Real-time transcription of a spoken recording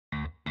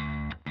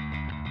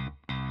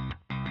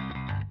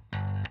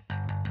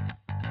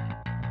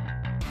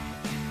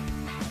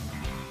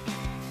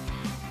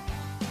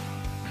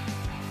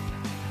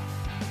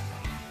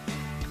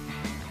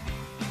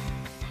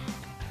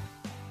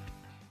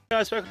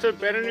Guys, welcome to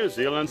Banner, New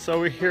Zealand. So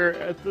we're here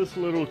at this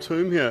little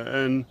tomb here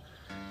in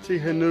Te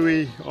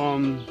Henui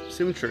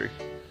Cemetery.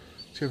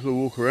 Let's have a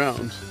little walk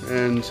around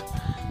and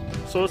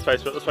saw this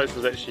place, but this place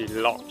was actually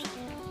locked.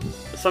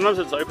 Sometimes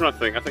it's open, I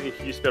think.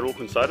 You used to be able to walk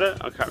inside it.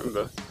 I can't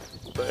remember.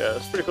 But yeah,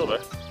 it's pretty cool though.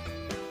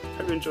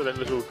 Hope you enjoy that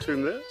little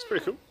tomb there. It's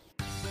pretty cool.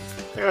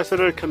 Hey guys, I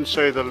did come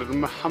show you the little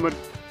Muhammad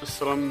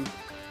Solomon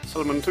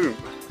tomb.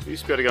 You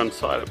used to be able to go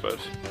inside it, but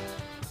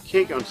you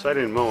can't go inside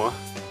anymore.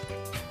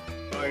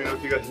 I don't know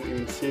if you guys can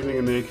even see anything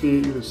in there. Can you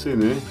even see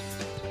in there?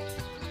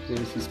 Yeah,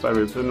 this is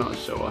spider, but not a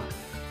shower.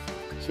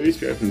 So it used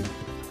to be open.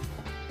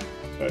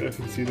 I don't know if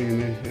you can see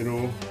anything in there at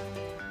all.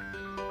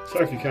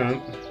 Sorry if you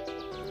can't.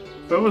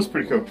 But it was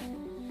pretty cool.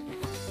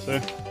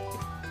 So,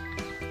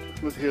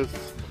 with here's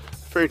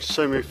Ferry to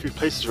show me a few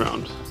places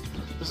around.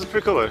 This is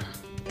pretty cool though.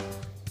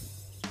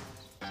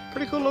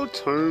 Pretty cool little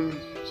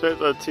tomb. So at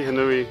the Te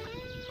Henui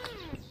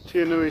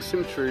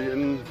Cemetery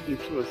in New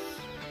Plymouth.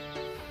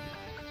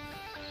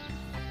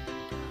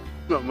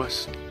 Not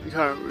much, you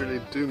can't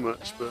really do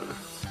much, but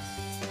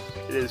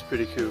it is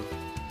pretty cool.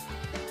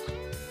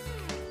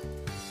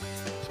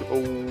 Some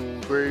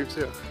old graves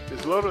here.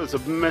 There's a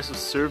massive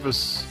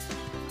service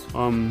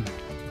thing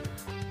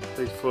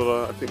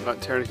for I think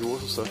like Taranaki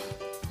water stuff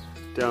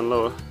down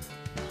lower.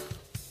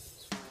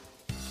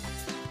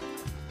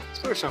 It's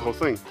pretty much the whole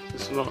thing.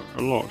 It's not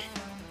a lot.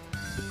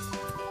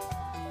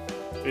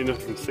 I don't know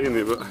if you can see in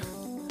there, but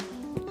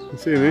you can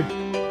see in there.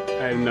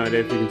 I have no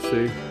idea if you can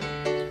see.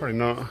 It's probably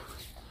not.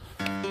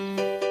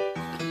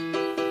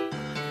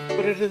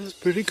 But it is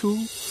pretty cool.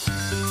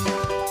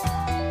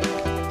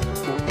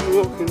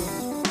 Walking.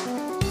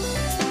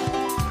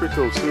 Pretty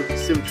cool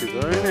cemetery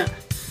though, isn't it?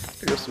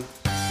 Pretty awesome.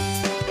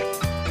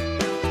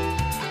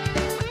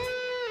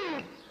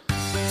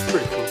 It's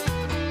pretty cool.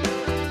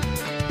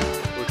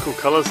 All the cool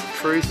colours, the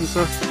trees and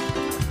stuff.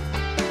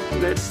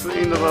 And that's the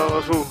end of our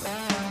little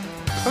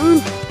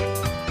tomb.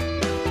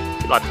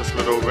 If you like this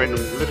little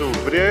random little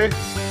video,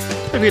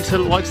 don't forget to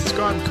like,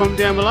 subscribe, and comment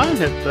down below and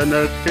hit the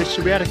notification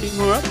to be able to get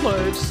more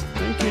uploads.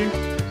 Thank you.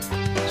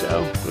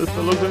 Ciao. With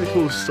the little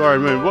cool star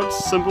and moon. What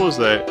symbol is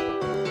that?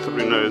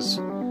 Nobody knows.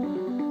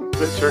 Is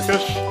that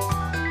Turkish?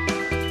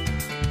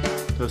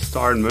 The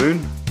star and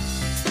moon?